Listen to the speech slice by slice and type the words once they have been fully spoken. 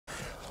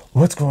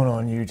What's going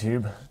on,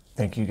 YouTube?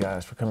 Thank you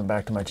guys for coming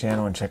back to my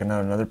channel and checking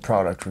out another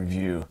product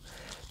review.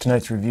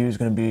 Tonight's review is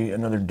going to be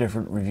another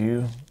different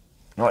review.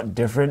 Not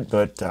different,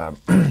 but a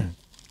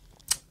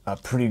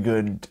pretty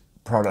good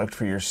product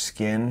for your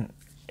skin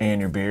and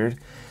your beard.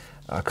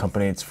 A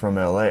company it's from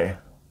LA.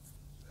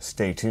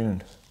 Stay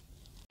tuned.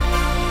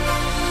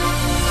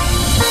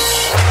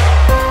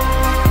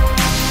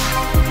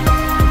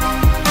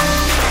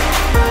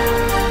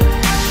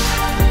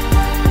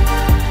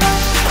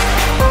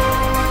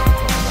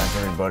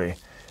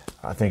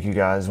 Thank you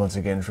guys once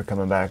again for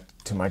coming back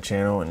to my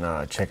channel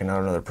and checking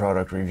out another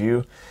product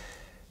review.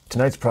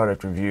 Tonight's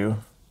product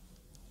review,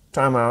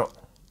 time out.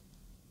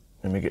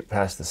 Let me get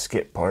past the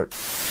skip part.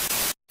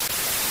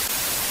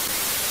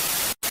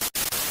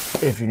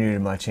 If you're new to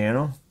my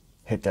channel,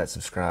 hit that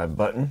subscribe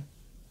button.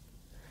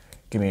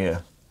 Give me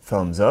a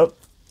thumbs up.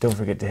 Don't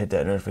forget to hit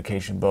that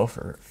notification bell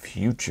for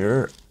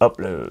future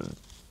uploads.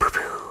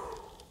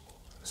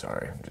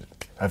 Sorry,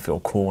 I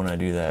feel cool when I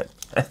do that.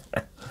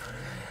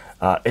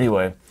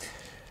 Anyway,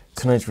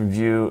 tonight's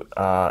review,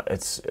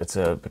 it's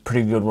a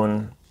pretty good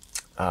one.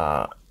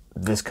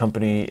 This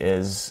company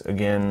is,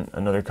 again,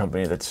 another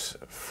company that's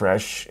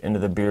fresh into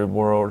the beard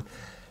world,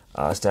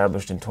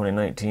 established in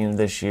 2019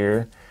 this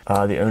year.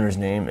 The owner's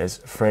name is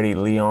Freddy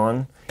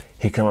Leon.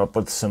 He came up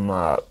with some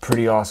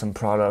pretty awesome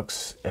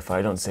products, if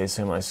I don't say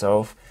so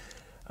myself.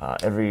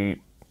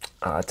 Every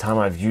time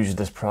I've used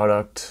this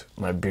product,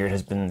 my beard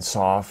has been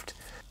soft,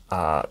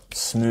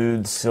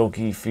 smooth,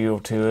 silky feel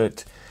to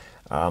it.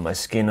 My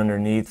skin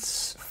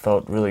underneath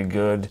felt really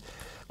good.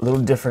 A little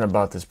different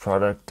about this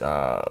product,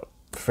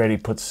 Freddy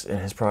puts in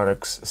his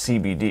products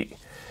CBD.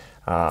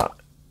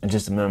 In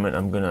just a moment,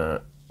 I'm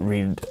gonna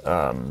read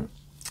a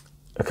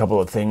couple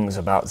of things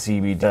about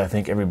CBD I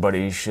think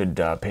everybody should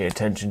pay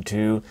attention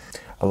to.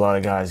 A lot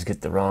of guys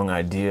get the wrong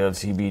idea of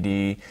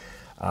CBD,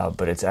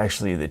 but it's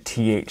actually the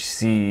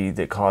THC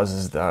that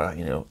causes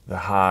the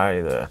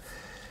high.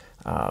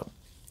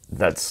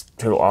 That's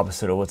total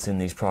opposite of what's in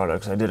these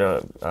products. I did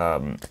a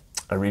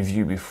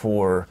review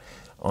before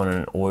on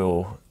an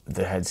oil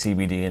that had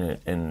CBD in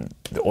it, and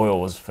the oil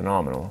was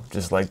phenomenal,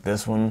 just like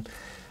this one.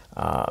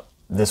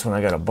 This one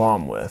I got a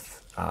balm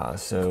with,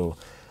 so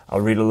I'll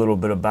read a little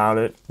bit about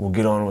it. We'll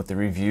get on with the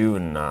review,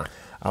 and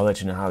I'll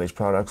let you know how these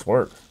products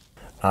work.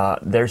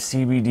 Their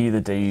CBD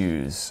that they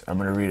use, I'm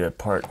going to read a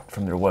part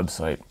from their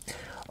website.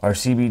 Our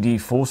CBD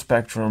full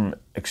spectrum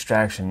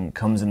extraction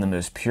comes in the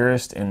most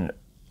purest and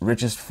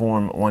richest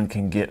form one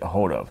can get a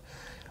hold of.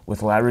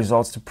 With lab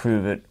results to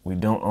prove it, we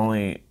don't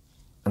only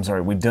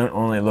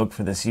look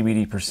for the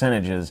CBD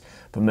percentages,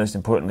 but most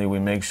importantly, we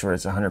make sure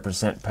it's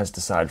 100%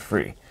 pesticide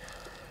free.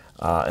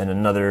 And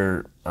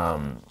another, a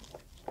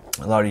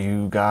lot of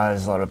you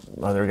guys, a lot of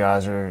other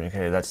guys are,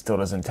 okay, that still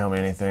doesn't tell me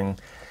anything.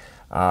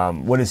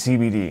 What is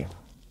CBD?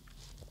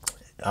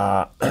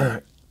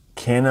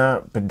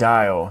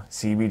 Cannabidiol,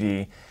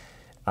 CBD,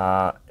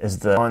 is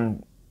the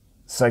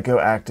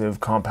non-psychoactive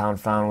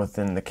compound found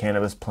within the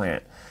cannabis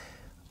plant.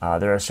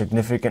 There are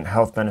significant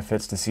health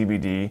benefits to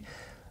CBD.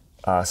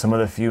 Some of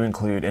the few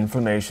include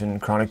inflammation,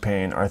 chronic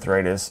pain,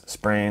 arthritis,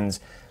 sprains,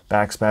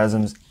 back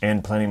spasms,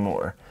 and plenty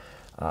more.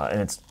 And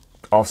it's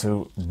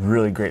also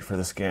really great for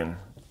the skin.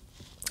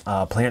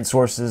 Plant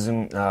sources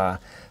and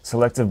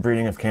selective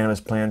breeding of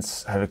cannabis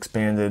plants have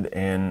expanded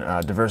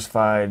and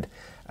diversified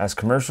as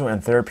commercial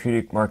and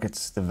therapeutic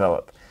markets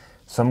develop.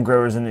 Some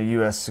growers in the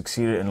U.S.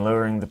 succeeded in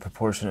lowering the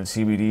proportion of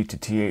CBD to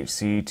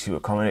THC to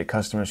accommodate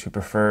customers who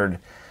preferred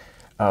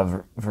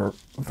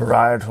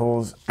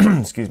varietals,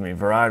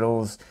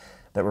 varietals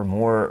that were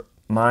more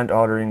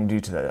mind-altering due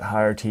to the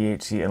higher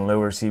THC and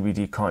lower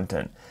CBD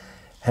content.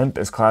 Hemp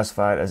is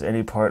classified as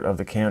any part of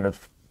the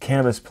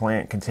cannabis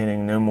plant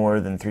containing no more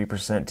than 3%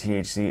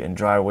 THC in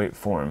dry weight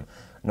form,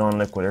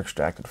 non-liquid or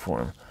extracted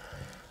form.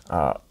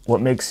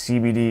 What makes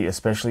CBD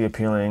especially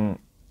appealing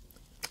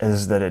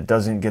is that it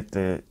doesn't get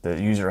the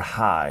user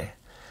high.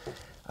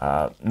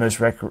 Most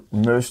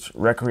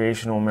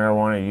recreational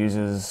marijuana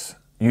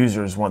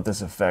users want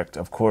this effect,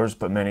 of course,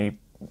 but many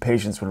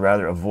patients would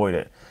rather avoid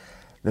it.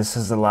 This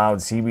has allowed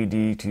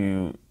CBD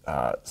to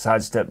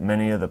sidestep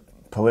many of the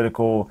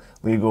political,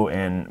 legal,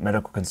 and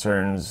medical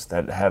concerns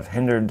that have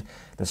hindered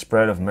the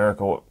spread of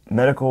medical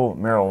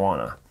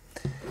marijuana.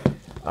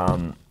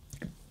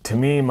 To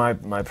me,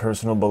 my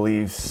personal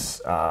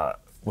beliefs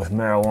with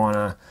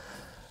marijuana,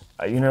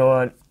 you know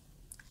what?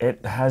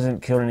 It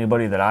hasn't killed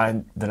anybody that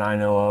I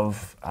know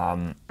of.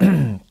 I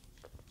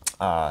don't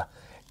want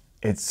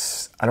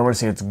to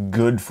say it's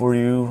good for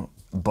you,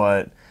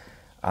 but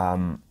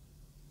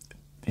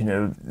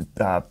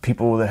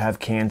people that have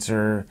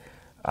cancer,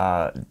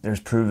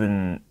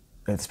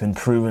 it's been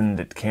proven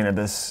that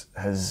cannabis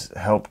has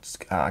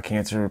helped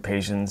cancer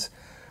patients,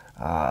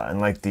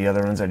 and like the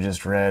other ones I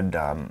just read,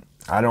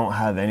 I don't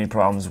have any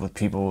problems with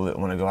people that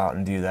want to go out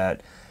and do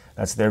that.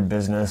 That's their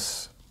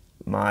business.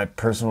 My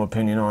personal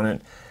opinion on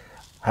it,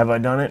 have I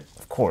done it?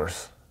 Of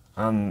course.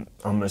 I'm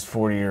almost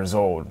 40 years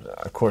old.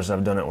 Of course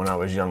I've done it when I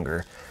was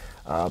younger,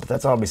 but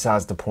that's all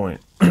besides the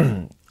point.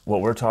 What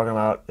we're talking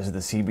about is the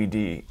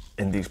CBD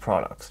in these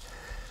products.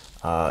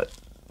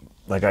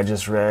 Like I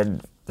just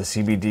read, the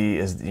CBD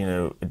is, you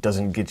know, it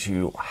doesn't get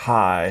you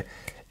high.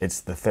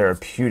 It's the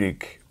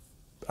therapeutic,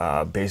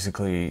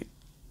 basically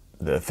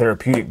the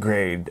therapeutic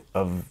grade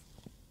of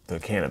the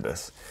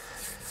cannabis.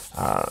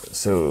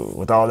 So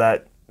with all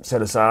that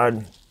set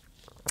aside,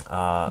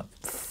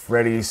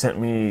 Freddy sent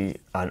me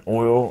an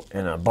oil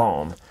and a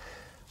balm,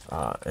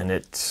 and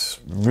it's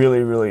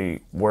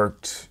really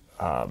worked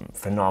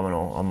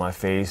phenomenal on my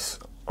face,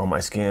 on my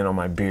skin, on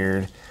my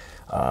beard.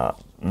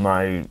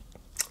 My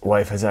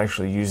wife has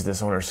actually used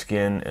this on her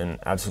skin and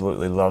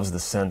absolutely loves the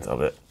scent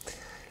of it.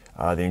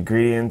 The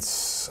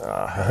ingredients: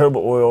 jojoba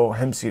oil,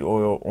 hemp seed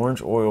oil,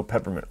 orange oil,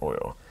 peppermint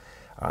oil.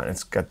 And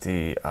it's got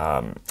the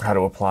how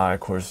to apply. Of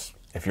course,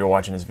 if you're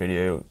watching this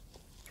video,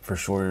 for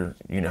sure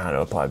you know how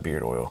to apply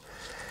beard oil.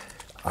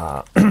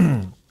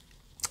 And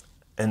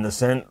the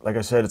scent, like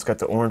I said, it's got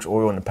the orange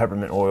oil and the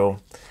peppermint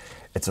oil.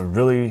 It's a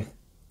really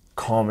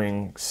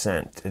calming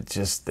scent.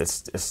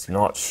 It's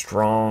not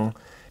strong.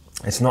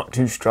 It's not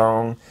too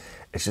strong.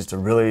 It's just a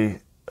really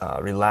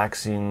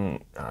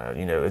relaxing,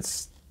 you know,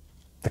 it's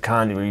the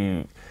kind where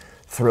you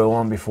throw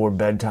on before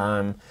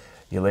bedtime,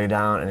 you lay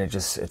down, and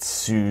it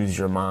soothes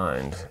your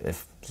mind,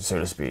 if so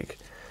to speak.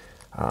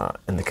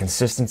 And the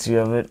consistency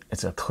of it,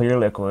 it's a clear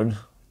liquid,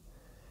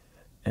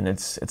 and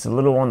it's a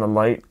little on the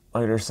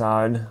lighter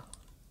side,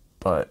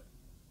 but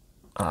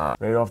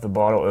right off the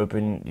bottle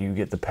open, you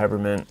get the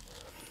peppermint,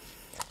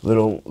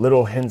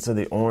 little hints of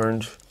the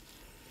orange.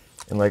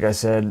 And like I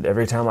said,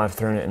 every time I've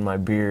thrown it in my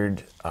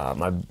beard,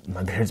 my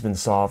beard's been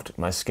soft.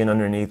 My skin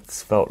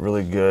underneath felt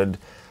really good.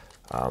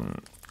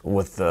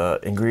 With the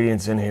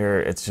ingredients in here,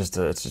 it's just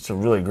a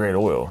really great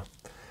oil.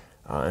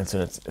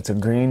 It's a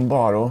green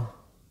bottle,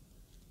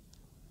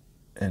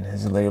 and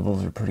his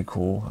labels are pretty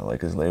cool. I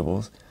like his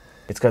labels.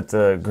 It's got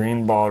the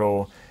green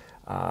bottle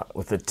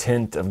with the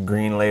tint of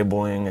green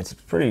labeling. It's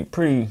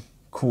pretty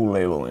cool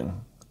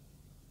labeling.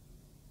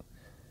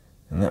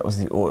 And that was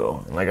the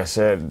oil. And like I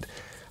said,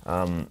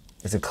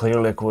 it's a clear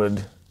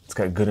liquid. It's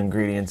got good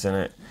ingredients in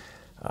it,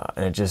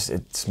 and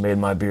it's made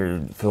my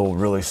beard feel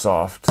really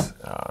soft.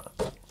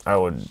 I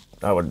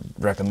would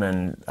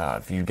recommend,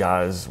 if you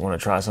guys want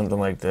to try something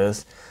like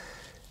this,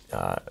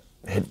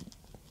 hit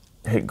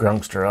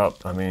Grungster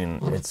up. I mean,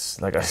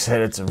 it's, like I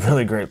said, it's a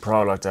really great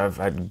product. I've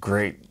had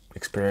great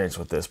experience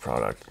with this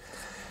product.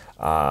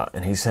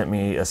 And he sent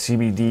me a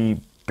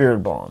CBD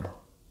beard balm.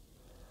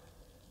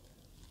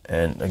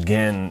 And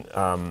again,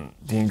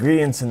 the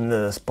ingredients in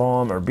this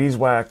balm are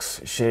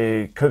beeswax,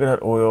 shea,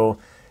 coconut oil,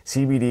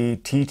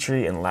 CBD, tea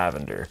tree, and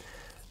lavender.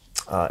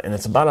 And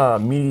it's about a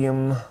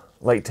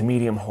light to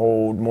medium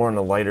hold, more on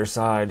the lighter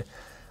side.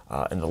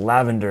 And the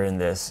lavender in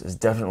this is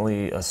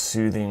definitely a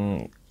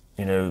soothing,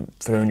 you know,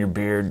 throw in your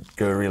beard,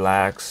 go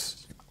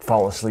relax,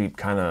 fall asleep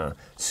kind of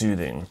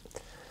soothing.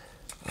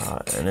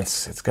 And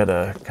it's got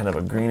a kind of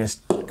a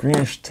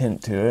greenish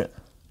tint to it.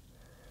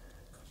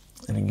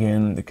 And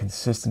again, the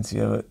consistency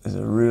of it is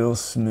a real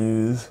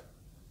smooth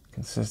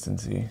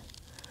consistency.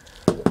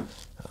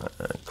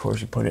 Of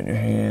course, you put it in your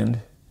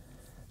hand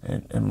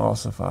and it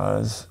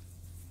emulsifies.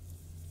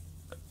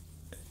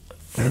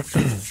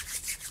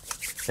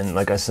 And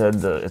like I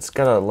said, it's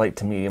got a light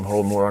to medium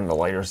hold, more on the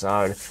lighter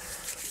side.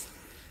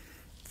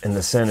 And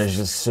the scent is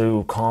just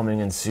so calming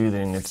and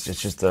soothing. It's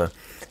just a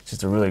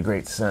really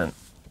great scent.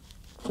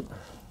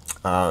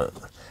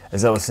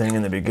 As I was saying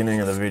in the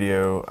beginning of the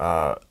video,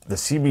 the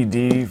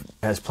CBD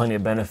has plenty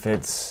of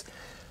benefits,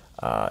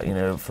 you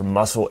know, for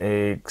muscle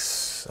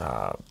aches,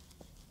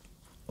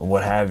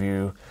 what have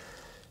you,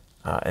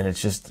 and it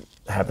just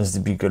happens to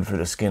be good for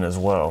the skin as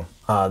well.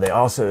 They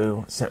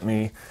also sent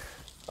me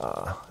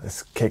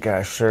this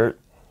kick-ass shirt.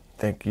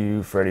 Thank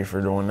you, Freddy,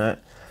 for doing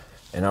that.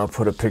 And I'll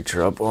put a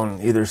picture up on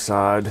either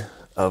side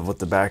of what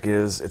the back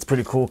is. It's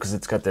pretty cool because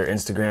it's got their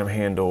Instagram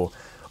handle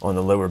on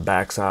the lower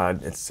back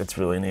side. It's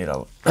really neat.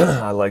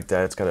 I like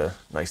that. It's got a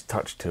nice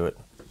touch to it.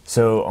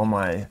 So on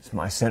my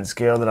scent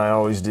scale that I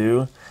always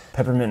do,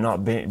 peppermint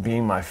not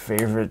being my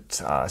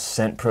favorite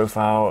scent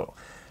profile,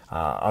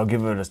 I'll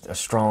give it a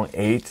strong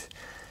 8.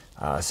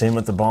 Same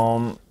with the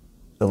balm.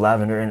 The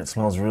lavender in it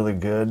smells really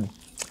good.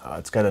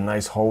 It's got a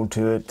nice hold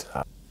to it.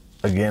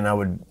 Again, I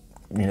would,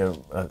 you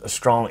know, a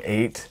strong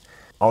 8.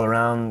 All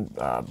around,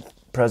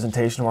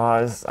 presentation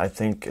wise, I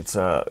think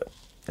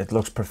it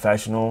looks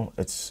professional.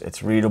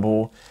 It's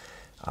readable.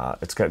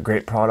 It's got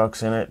great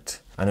products in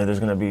it. I know there's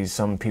going to be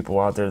some people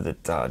out there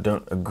that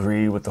don't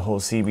agree with the whole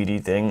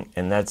CBD thing,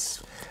 and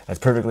that's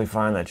perfectly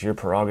fine. That's your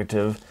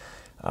prerogative,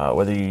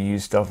 whether you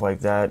use stuff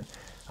like that.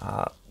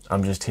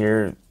 I'm just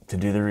here to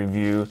do the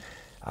review,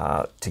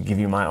 to give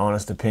you my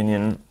honest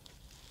opinion,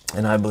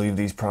 and I believe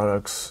these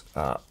products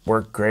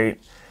work great.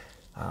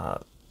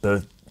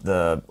 Both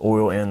the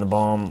oil and the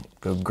balm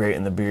go great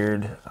in the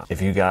beard.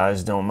 If you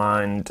guys don't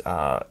mind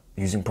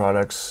using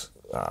products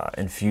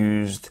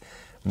infused,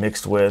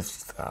 mixed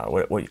with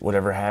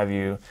whatever have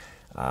you,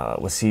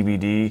 with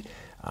CBD,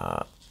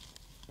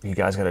 you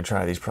guys got to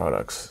try these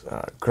products.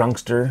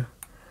 Grungster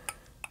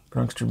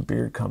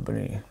Beard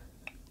Company,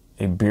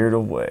 a beard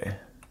away.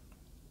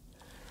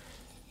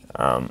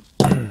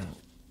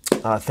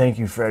 Thank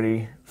you,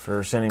 Freddy,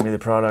 for sending me the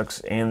products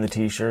and the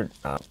t-shirt.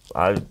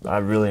 I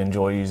really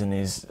enjoy using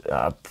these.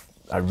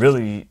 I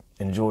really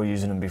enjoy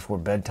using them before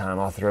bedtime.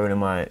 I'll throw it in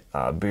my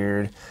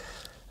beard,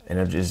 and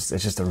it's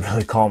just a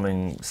really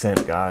calming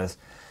scent, guys.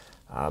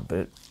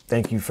 But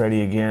thank you,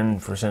 Freddy, again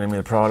for sending me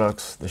the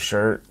products, the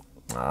shirt.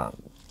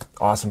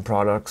 Awesome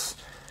products.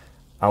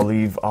 I'll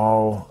leave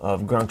all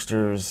of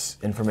Grungster's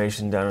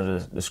information down in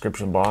the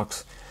description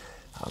box.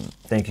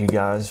 Thank you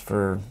guys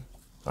for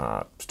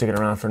sticking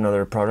around for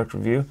another product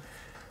review.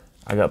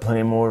 I got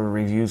plenty more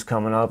reviews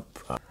coming up.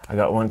 I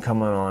got one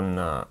coming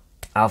on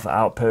Alpha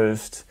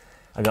Outpost.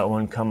 I got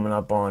one coming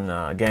up on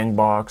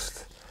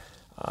Gangboxed.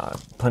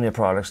 Plenty of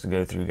products to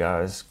go through,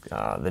 guys.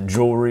 The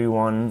jewelry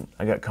one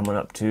I got coming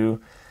up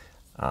too.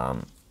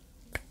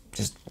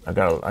 I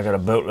got a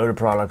boatload of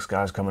products,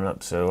 guys, coming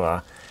up.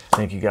 So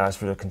thank you guys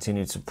for the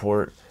continued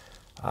support.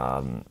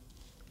 I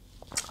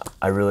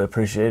really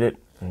appreciate it.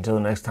 Until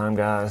the next time,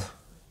 guys,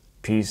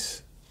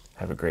 peace.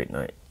 Have a great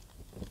night.